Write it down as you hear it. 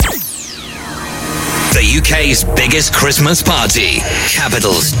the UK's biggest Christmas party,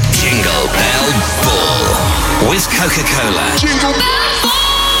 Capital's Jingle Bell Ball with Coca-Cola. Jingle Bell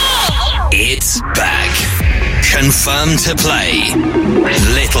Ball! It's back. Confirmed to play.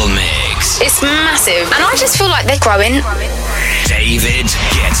 Little Mix. It's massive, and I just feel like they're growing. David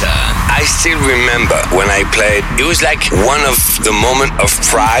Guetta. I still remember when I played, it was like one of the moment of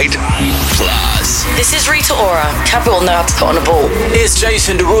pride. Plus, This is Rita Ora. Capital know how to put on a ball. It's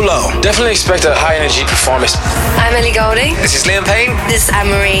Jason Derulo. Definitely expect a high energy performance. I'm Ellie Golding. This is Liam Payne. This is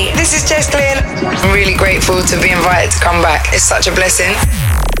Anne-Marie. This is Jess Glynn. I'm really grateful to be invited to come back. It's such a blessing.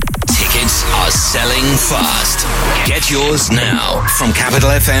 tickets are selling fast. Get yours now from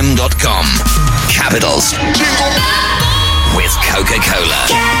capitalfm.com. Capital's Jingle with Coca-Cola.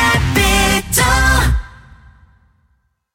 Capital.